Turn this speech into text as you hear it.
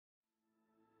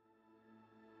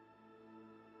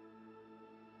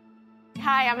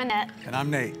Hi, I'm Annette. And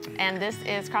I'm Nate. And this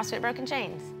is CrossFit Broken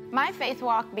Chains. My faith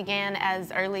walk began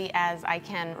as early as I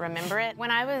can remember it.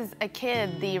 When I was a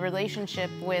kid, the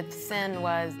relationship with sin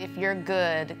was, if you're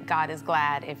good, God is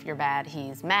glad. If you're bad,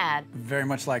 he's mad. Very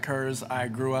much like hers, I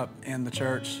grew up in the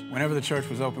church. Whenever the church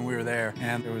was open, we were there.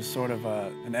 And there was sort of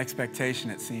an expectation,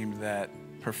 it seemed, that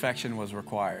perfection was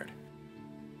required.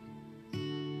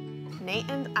 Nate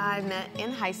and I met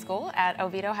in high school at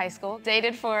Oviedo High School,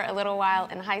 dated for a little while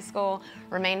in high school,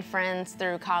 remained friends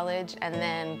through college, and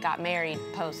then got married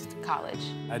post-college.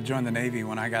 I joined the Navy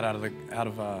when I got out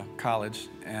of college,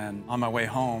 and on my way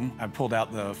home, I pulled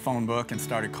out the phone book and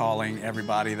started calling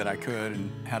everybody that I could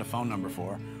and had a phone number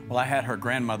for. Well, I had her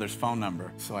grandmother's phone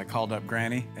number, so I called up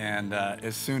Granny, and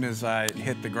as soon as I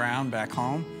hit the ground back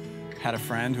home, had a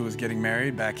friend who was getting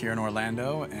married back here in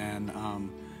Orlando, and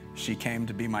she came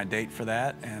to be my date for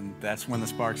that, and that's when the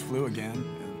sparks flew again.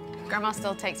 Grandma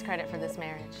still takes credit for this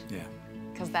marriage. Yeah.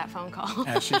 Because that phone call.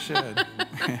 As she should.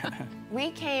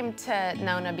 We came to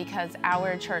Nona because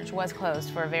our church was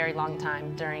closed for a very long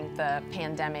time during the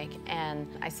pandemic, and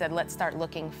I said, let's start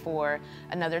looking for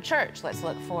another church. Let's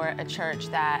look for a church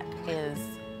that is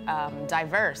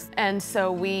diverse. And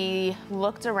so we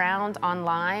looked around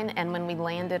online, and when we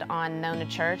landed on Nona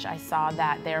Church, I saw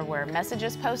that there were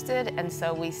messages posted, and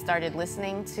so we started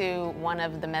listening to one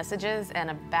of the messages, and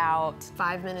about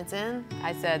 5 minutes in,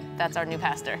 I said, that's our new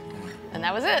pastor. And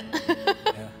that was it.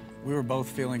 Yeah. We were both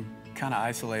feeling kind of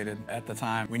isolated at the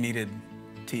time. We needed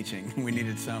teaching. We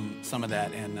needed some of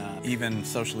that, and even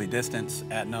socially distanced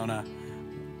at Nona,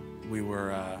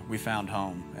 we found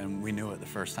home, and we knew it the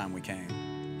first time we came.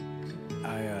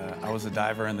 I was a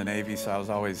diver in the Navy, so I was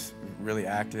always really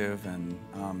active and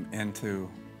into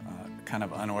kind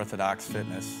of unorthodox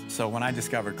fitness. So when I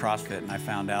discovered CrossFit and I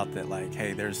found out that, like,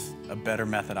 hey, there's a better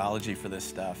methodology for this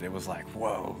stuff, it was like,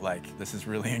 whoa, like, this is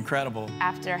really incredible.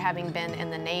 After having been in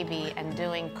the Navy and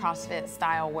doing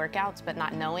CrossFit-style workouts, but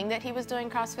not knowing that he was doing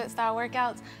CrossFit-style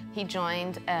workouts, he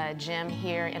joined a gym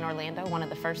here in Orlando, one of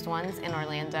the first ones in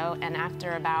Orlando, and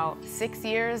after about 6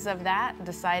 years of that,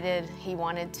 decided he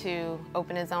wanted to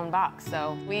open his own box.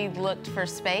 So we looked for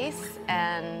space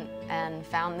and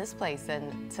found this place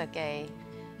and took a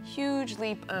huge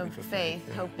leap of faith,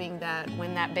 yeah. hoping that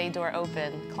when that bay door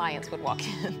opened, clients would walk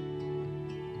in.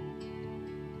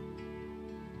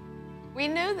 We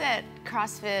knew that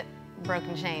CrossFit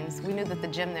Broken Chains, we knew that the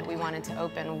gym that we wanted to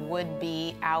open would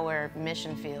be our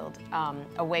mission field,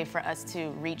 a way for us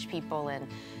to reach people and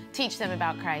teach them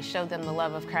about Christ, show them the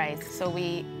love of Christ. So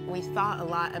we thought a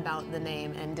lot about the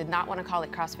name and did not want to call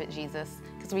it CrossFit Jesus,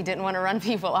 because we didn't want to run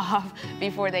people off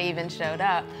before they even showed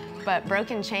up. But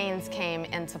Broken Chains came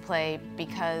into play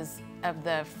because of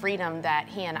the freedom that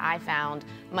he and I found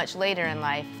much later in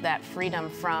life, that freedom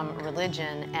from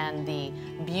religion and the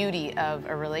beauty of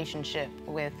a relationship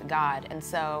with God. And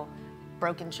so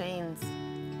Broken Chains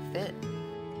fit.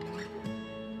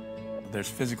 There's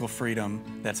physical freedom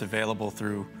that's available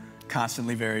through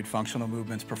constantly varied functional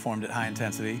movements performed at high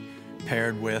intensity,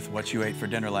 paired with what you ate for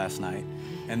dinner last night.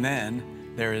 And then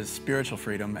there is spiritual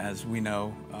freedom, as we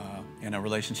know, in a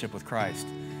relationship with Christ.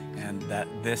 And that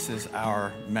this is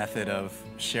our method of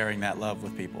sharing that love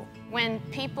with people. When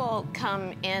people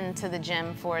come into the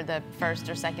gym for the first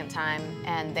or second time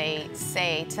and they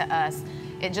say to us,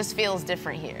 it just feels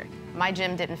different here. My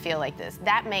gym didn't feel like this.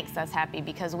 That makes us happy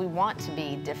because we want to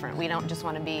be different. We don't just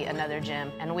want to be another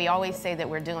gym. And we always say that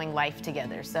we're doing life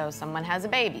together. So someone has a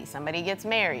baby, somebody gets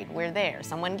married, we're there.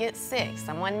 Someone gets sick,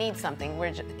 someone needs something.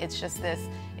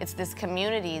 It's this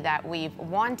community that we've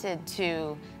wanted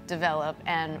to develop,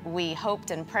 and we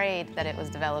hoped and prayed that it was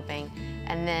developing.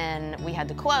 And then we had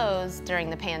to close during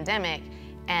the pandemic,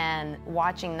 and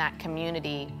watching that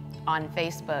community on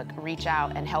Facebook reach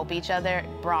out and help each other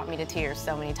brought me to tears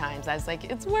so many times. I was like,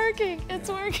 it's working, it's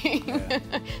working. Yeah.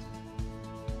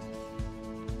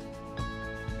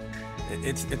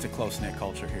 It's a close-knit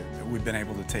culture here. We've been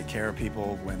able to take care of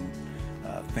people when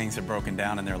things have broken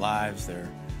down in their lives. They're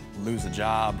lose a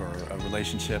job or a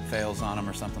relationship fails on them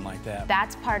or something like that.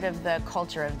 That's part of the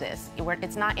culture of this.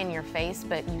 It's not in your face,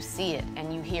 but you see it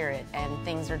and you hear it, and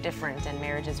things are different and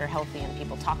marriages are healthy and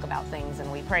people talk about things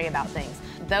and we pray about things.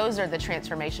 Those are the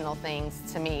transformational things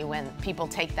to me when people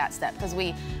take that step, because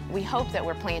we hope that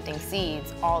we're planting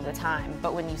seeds all the time,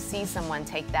 but when you see someone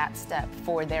take that step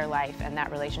for their life and that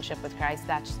relationship with Christ,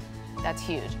 that's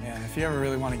huge. Yeah, if you ever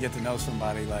really want to get to know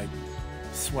somebody, like,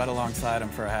 sweat alongside them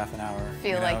for a half an hour.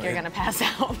 Feel like you're gonna pass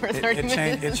out for 30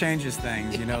 minutes. It changes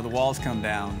things, you know, the walls come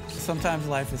down. Sometimes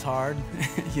life is hard,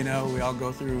 you know, we all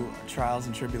go through trials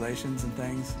and tribulations and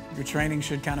things. Your training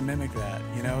should kind of mimic that,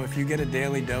 you know, if you get a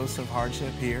daily dose of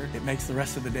hardship here, it makes the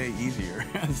rest of the day easier.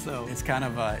 So it's kind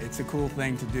of it's a cool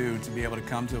thing to do, to be able to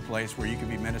come to a place where you can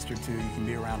be ministered to, you can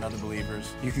be around other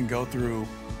believers, you can go through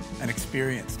an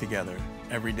experience together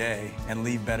every day and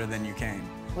leave better than you came.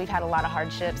 We've had a lot of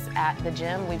hardships at the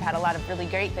gym. We've had a lot of really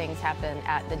great things happen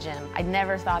at the gym. I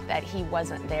never thought that he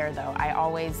wasn't there, though. I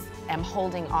always am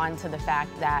holding on to the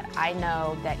fact that I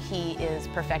know that he is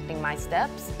perfecting my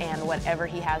steps, and whatever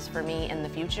he has for me in the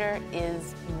future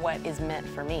is what is meant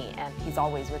for me, and he's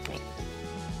always with me.